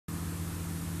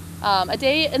A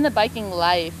day in the biking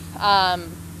life.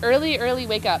 Early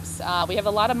wake-ups. We have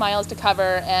a lot of miles to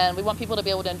cover, and we want people to be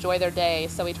able to enjoy their day,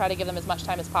 so we try to give them as much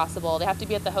time as possible. They have to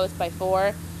be at the host by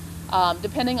 4.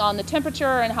 Depending on the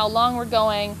temperature and how long we're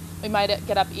going, we might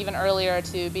get up even earlier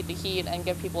to beat the heat and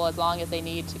give people as long as they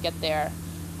need to get there.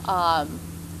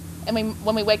 And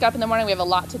when we wake up in the morning, we have a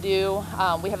lot to do.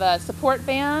 We have a support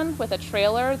van with a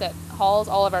trailer that hauls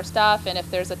all of our stuff, and if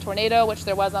there's a tornado, which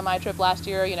there was on my trip last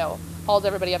year, hauls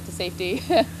everybody up to safety.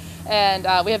 And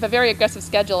we have a very aggressive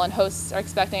schedule, and hosts are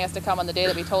expecting us to come on the day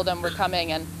that we told them we're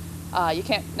coming, and you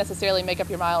can't necessarily make up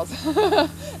your miles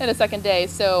in a second day.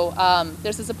 So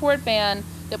there's a support van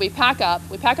that we pack up.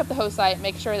 We pack up the host site,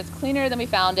 make sure it's cleaner than we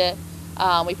found it.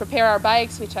 We prepare our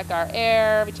bikes, we check our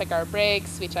air, we check our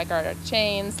brakes, we check our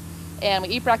chains, and we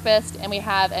eat breakfast, and we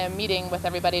have a meeting with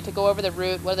everybody to go over the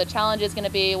route. What are the challenges going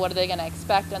to be? What are they going to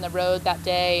expect on the road that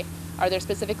day? Are there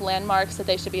specific landmarks that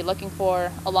they should be looking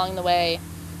for along the way?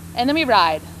 And then we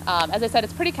ride. As I said,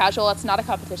 it's pretty casual. It's not a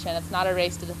competition. It's not a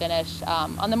race to the finish.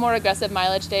 On the more aggressive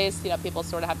mileage days, people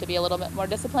sort of have to be a little bit more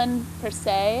disciplined per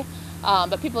se,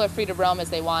 but people are free to roam as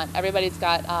they want. Everybody's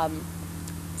got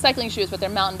cycling shoes, but they're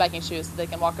mountain biking shoes, so they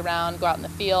can walk around, go out in the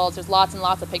fields. There's lots and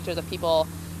lots of pictures of people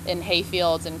in hay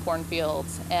fields and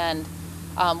cornfields. And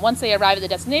once they arrive at the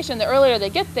destination, the earlier they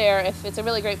get there, if it's a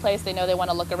really great place, they know they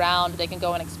want to look around, they can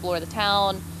go and explore the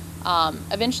town.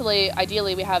 Eventually,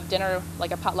 ideally, we have dinner,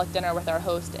 like a potluck dinner with our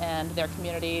host and their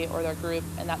community or their group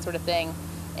and that sort of thing.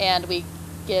 And we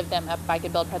give them a Bike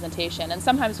and Build presentation. And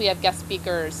sometimes we have guest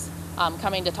speakers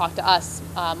coming to talk to us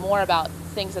more about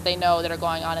things that they know that are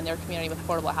going on in their community with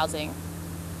affordable housing.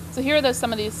 So here are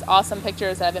some of these awesome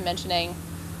pictures that I've been mentioning.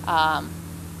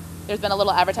 There's been a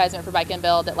little advertisement for Bike and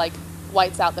Build that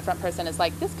whites out the front person. It's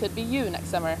like, this could be you next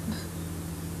summer.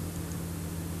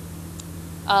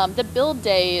 The build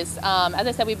days, as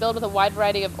I said, we build with a wide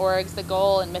variety of orgs. The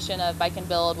goal and mission of Bike and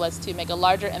Build was to make a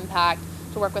larger impact,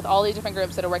 to work with all these different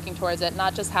groups that are working towards it,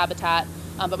 not just Habitat,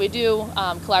 but we do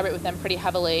collaborate with them pretty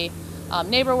heavily.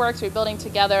 NeighborWorks, we're building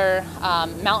together,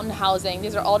 Mountain Housing,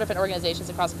 these are all different organizations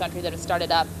across the country that have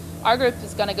started up. Our group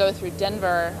is going to go through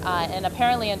Denver, and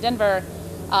apparently in Denver,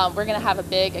 we're going to have a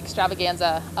big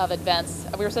extravaganza of events.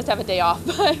 We were supposed to have a day off,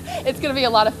 but it's going to be a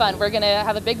lot of fun. We're going to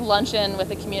have a big luncheon with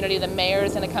the community. The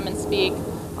mayor's going to come and speak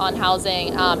on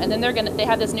housing, and then they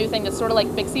have this new thing that's sort of like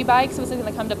Bixie Bikes, so it's going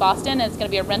to come to Boston, and it's going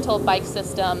to be a rental bike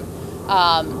system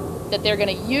that they're going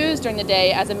to use during the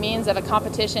day as a means of a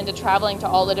competition to traveling to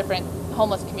all the different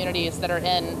homeless communities that are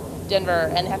in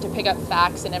Denver, and they have to pick up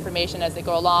facts and information as they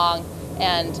go along,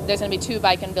 and there's going to be 2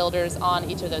 Bike and Builders on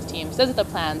each of those teams. Those are the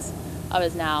plans of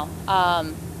us now.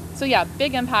 So yeah,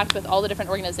 big impact with all the different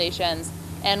organizations,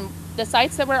 and the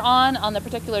sites that we're on the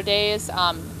particular days,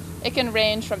 it can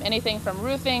range from anything from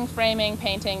roofing, framing,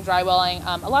 painting, drywalling,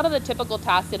 a lot of the typical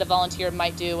tasks that a volunteer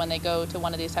might do when they go to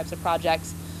one of these types of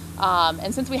projects.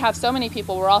 And since we have so many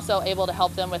people, we're also able to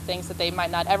help them with things that they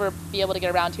might not ever be able to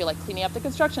get around to, like cleaning up the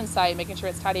construction site, making sure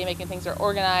it's tidy, making things are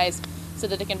organized so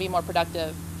that they can be more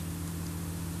productive.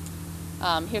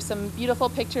 Here's some beautiful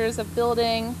pictures of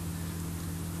building.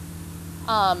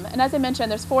 And as I mentioned,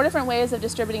 there's 4 different ways of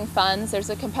distributing funds. There's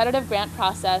a competitive grant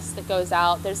process that goes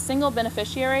out. There's single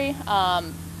beneficiary.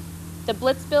 The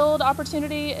Blitz Build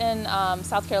opportunity in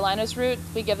South Carolina's route,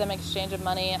 we give them exchange of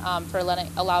money for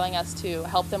allowing us to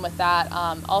help them with that.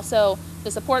 Also,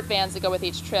 the support vans that go with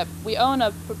each trip. We own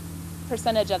a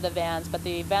percentage of the vans, but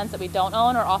the vans that we don't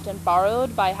own are often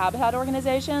borrowed by Habitat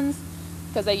organizations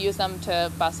because they use them to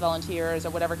bus volunteers or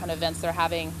whatever kind of events they're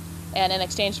having. And in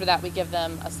exchange for that, we give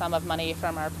them a sum of money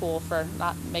from our pool for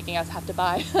not making us have to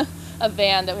buy a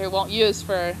van that we won't use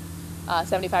for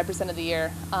 75% of the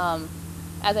year.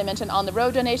 As I mentioned, on the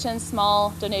road donations,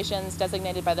 small donations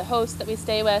designated by the host that we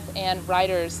stay with, and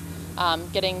riders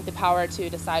getting the power to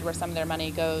decide where some of their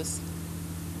money goes.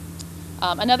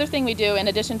 Another thing we do, in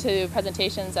addition to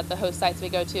presentations at the host sites we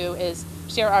go to, is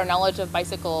share our knowledge of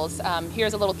bicycles.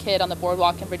 Here's a little kid on the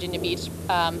boardwalk in Virginia Beach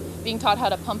being taught how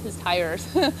to pump his tires.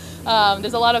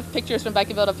 There's a lot of pictures from Bike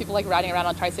and Build of people riding around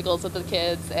on tricycles with the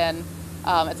kids, and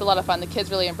it's a lot of fun. The kids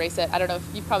really embrace it. I don't know if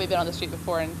you've probably been on the street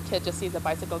before and a kid just sees a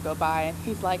bicycle go by and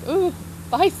he's like, ooh,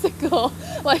 bicycle,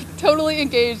 totally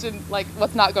engaged in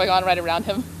what's not going on right around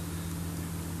him.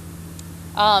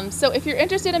 So if you're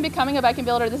interested in becoming a Bike and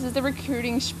Builder, this is the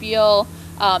recruiting spiel.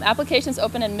 Applications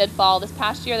open in mid-fall. This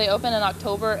past year they opened in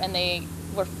October and they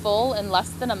were full in less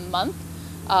than a month.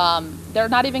 They're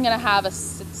not even going to have a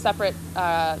separate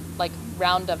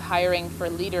round of hiring for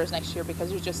leaders next year because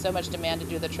there's just so much demand to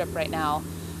do the trip right now.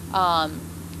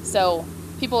 So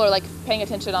people are like paying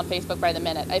attention on Facebook by the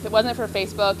minute. If it wasn't for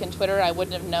Facebook and Twitter, I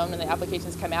wouldn't have known when the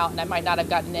applications come out, and I might not have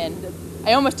gotten in.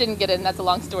 I almost didn't get in. That's a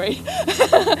long story.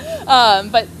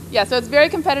 But yeah, so it's very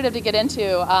competitive to get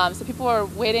into. So people are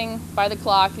waiting by the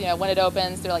clock. You know, when it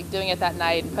opens, they're like doing it that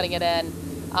night and putting it in.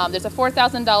 There's a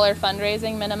 $4,000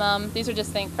 fundraising minimum. These are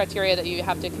just criteria that you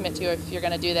have to commit to if you're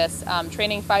going to do this.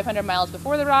 Training 500 miles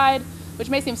before the ride, which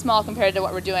may seem small compared to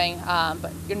what we're doing,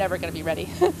 but you're never going to be ready.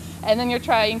 And then you're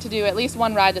trying to do at least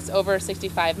one ride that's over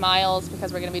 65 miles,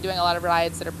 because we're going to be doing a lot of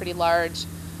rides that are pretty large.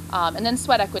 And then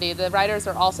sweat equity. The riders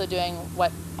are also doing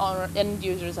what end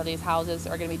users of these houses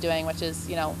are going to be doing, which is,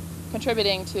 you know,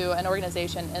 contributing to an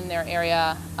organization in their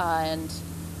area and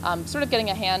sort of getting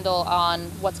a handle on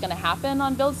what's going to happen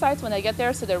on build sites when they get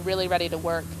there, so they're really ready to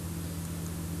work.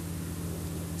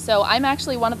 So I'm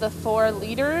actually one of the 4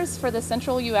 leaders for the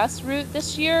Central U.S. route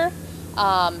this year,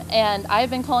 and I've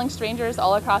been calling strangers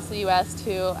all across the U.S.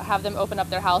 to have them open up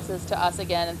their houses to us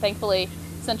again, and thankfully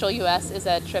Central U.S. is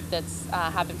a trip that's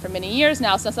happened for many years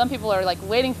now, so some people are like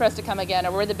waiting for us to come again,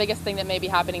 or we're the biggest thing that may be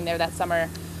happening there that summer.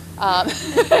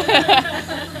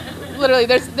 Literally,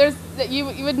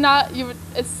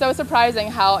 it's so surprising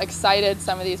how excited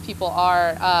some of these people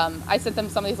are. I sent them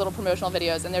some of these little promotional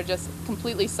videos, and they're just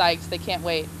completely psyched. They can't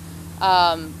wait.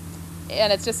 And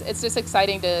it's just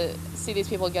exciting to see these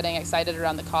people getting excited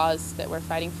around the cause that we're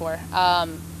fighting for.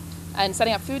 And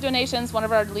setting up food donations. One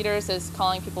of our leaders is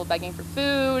calling people begging for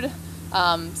food,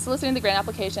 soliciting the grant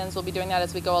applications. We'll be doing that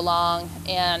as we go along,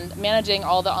 and managing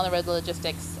all the on-the-road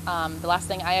logistics. The last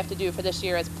thing I have to do for this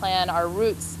year is plan our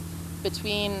routes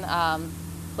between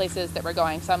places that we're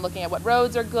going. So I'm looking at what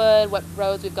roads are good, what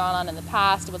roads we've gone on in the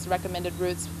past, what's recommended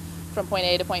routes from point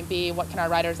A to point B, what can our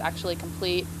riders actually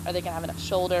complete, are they going to have enough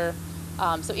shoulder.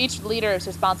 So each leader is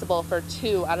responsible for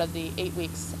 2 out of the 8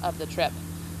 weeks of the trip.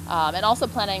 And also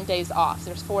planning days off. So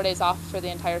there's 4 days off for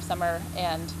the entire summer,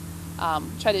 and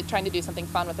trying to do something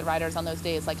fun with the riders on those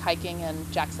days, like hiking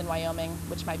in Jackson, Wyoming,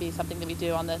 which might be something that we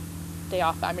do on the day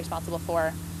off I'm responsible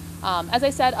for. As I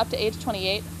said, up to age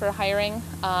 28 for hiring,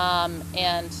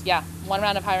 and yeah, 1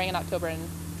 round of hiring in October in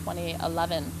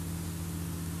 2011,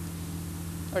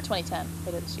 or 2010,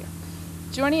 later this year.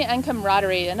 Journey and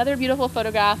camaraderie, another beautiful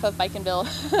photograph of Bike and Build.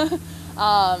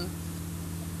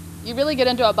 You really get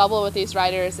into a bubble with these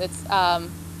riders. It's going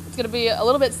to be a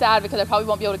little bit sad because I probably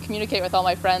won't be able to communicate with all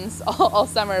my friends all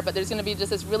summer, but there's going to be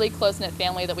just this really close-knit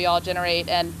family that we all generate,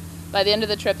 and by the end of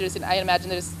the trip, I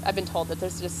imagine I've been told that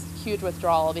there's just huge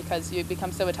withdrawal because you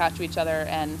become so attached to each other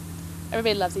and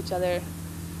everybody loves each other.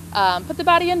 Put the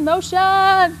body in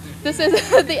motion! This is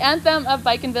the anthem of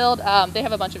Bike and Build. They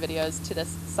have a bunch of videos to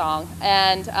this song,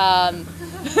 and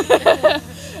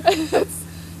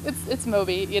it's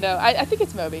Moby, you know. I think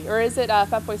it's Moby, or is it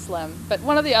Fatboy Slim? But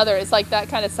one or the other is like that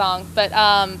kind of song. But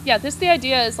yeah, the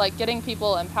idea is like getting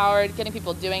people empowered, getting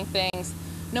people doing things.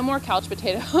 No more couch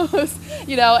potatoes,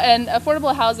 you know. And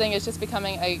affordable housing is just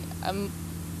becoming a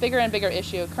bigger and bigger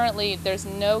issue. Currently, there's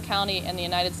no county in the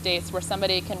United States where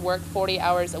somebody can work 40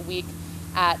 hours a week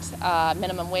at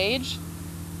minimum wage.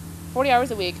 40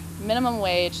 hours a week, minimum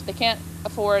wage. They can't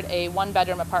afford a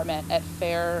 1-bedroom apartment at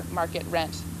fair market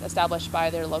rent established by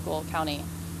their local county.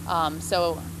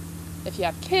 So if you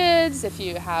have kids, if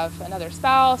you have another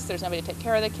spouse, there's nobody to take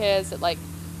care of the kids.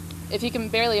 If you can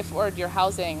barely afford your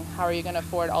housing, how are you going to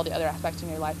afford all the other aspects in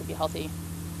your life to be healthy?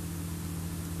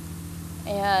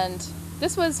 And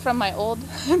this was from my old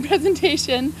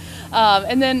presentation.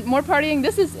 And then more partying.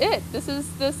 This is it. This is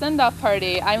the send-off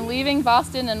party. I'm leaving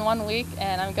Boston in 1 week,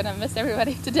 and I'm going to miss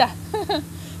everybody to death.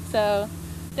 So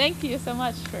thank you so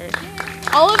much for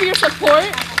all of your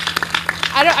support.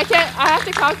 I have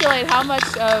to calculate how much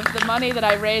of the money that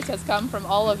I raised has come from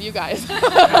all of you guys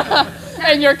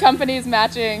and your company's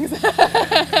matchings.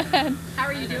 How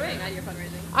are you doing on your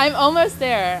fundraising? I'm almost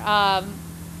there.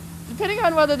 Depending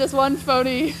on whether this one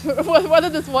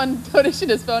donation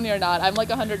is phony or not, I'm like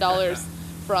 $100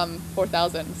 from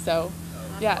 4,000. So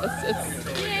yeah,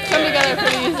 it's come together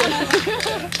pretty easy.